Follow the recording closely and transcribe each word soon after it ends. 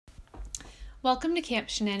Welcome to Camp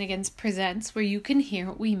Shenanigans Presents, where you can hear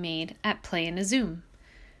what we made at Play in a Zoom.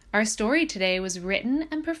 Our story today was written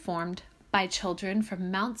and performed by children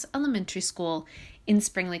from Mounts Elementary School in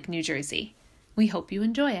Spring Lake, New Jersey. We hope you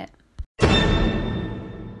enjoy it.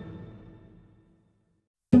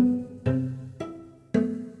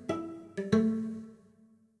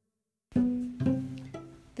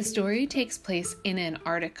 The story takes place in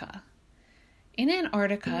Antarctica. In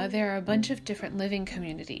Antarctica, there are a bunch of different living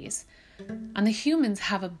communities, and the humans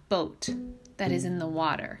have a boat that is in the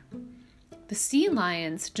water. The sea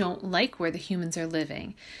lions don't like where the humans are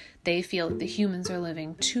living. They feel that the humans are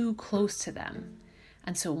living too close to them,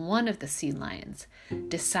 and so one of the sea lions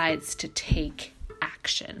decides to take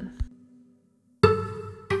action.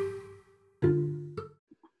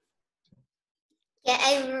 Get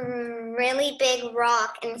a really big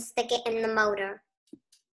rock and stick it in the motor.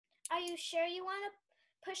 Are you sure you want to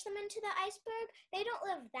push them into the iceberg? They don't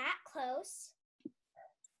live that close.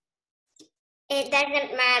 It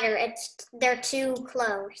doesn't matter. They're too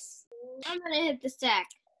close. I'm going to hit the sack.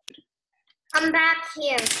 Come back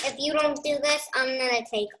here. If you don't do this, I'm going to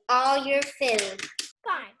take all your food.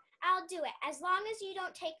 Fine, I'll do it as long as you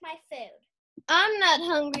don't take my food. I'm not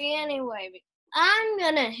hungry anyway. I'm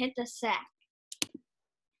going to hit the sack.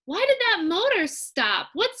 Why did that motor stop?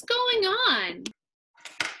 What's going on?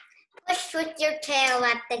 Push with your tail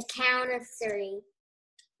at the count of 3.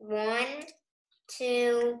 1,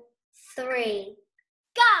 2, 3.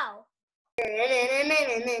 Go!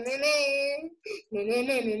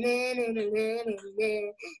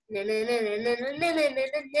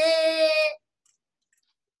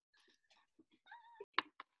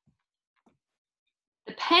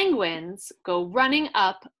 The penguins go running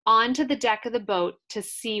up onto the deck of the boat to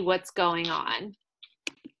see what's going on.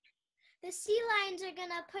 The sea lions are going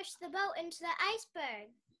to push the boat into the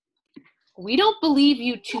iceberg. We don't believe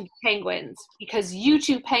you two penguins because you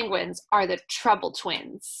two penguins are the trouble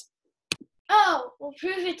twins. Oh, we'll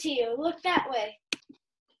prove it to you. Look that way.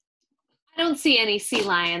 I don't see any sea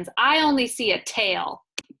lions. I only see a tail.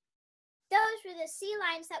 Those were the sea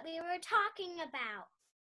lions that we were talking about.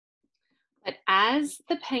 But as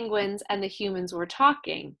the penguins and the humans were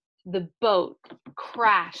talking, the boat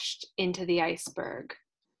crashed into the iceberg.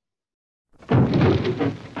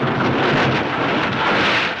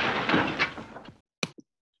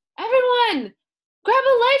 Everyone, grab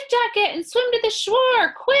a life jacket and swim to the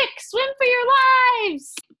shore. Quick, swim for your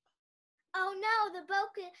lives. Oh no, the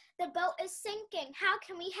boat is sinking. How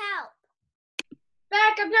can we help?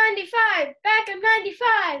 Back up 95! Back up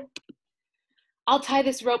 95! I'll tie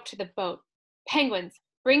this rope to the boat. Penguins,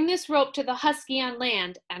 bring this rope to the husky on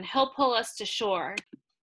land and he'll pull us to shore.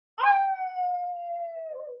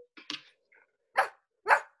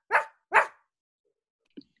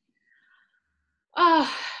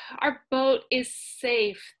 Oh, our boat is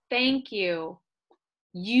safe. Thank you.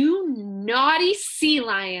 You naughty sea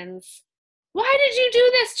lions. Why did you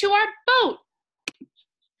do this to our boat?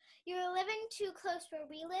 You were living too close where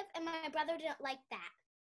we live, and my brother didn't like that.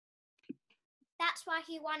 That's why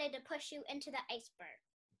he wanted to push you into the iceberg.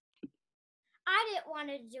 I didn't want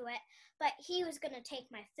to do it, but he was going to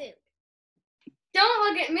take my food.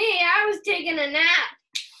 Don't look at me. I was taking a nap.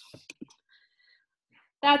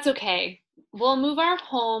 That's okay. We'll move our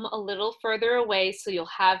home a little further away so you'll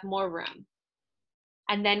have more room.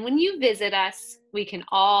 And then when you visit us, we can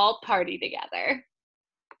all party together.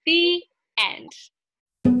 The end.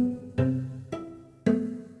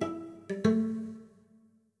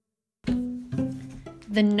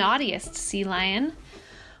 The naughtiest sea lion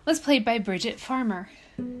was played by Bridget Farmer.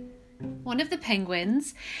 One of the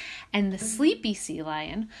penguins and the sleepy sea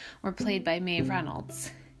lion were played by Maeve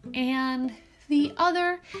Reynolds. And the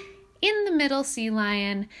other in the middle sea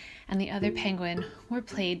lion and the other penguin were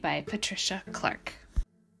played by Patricia Clark.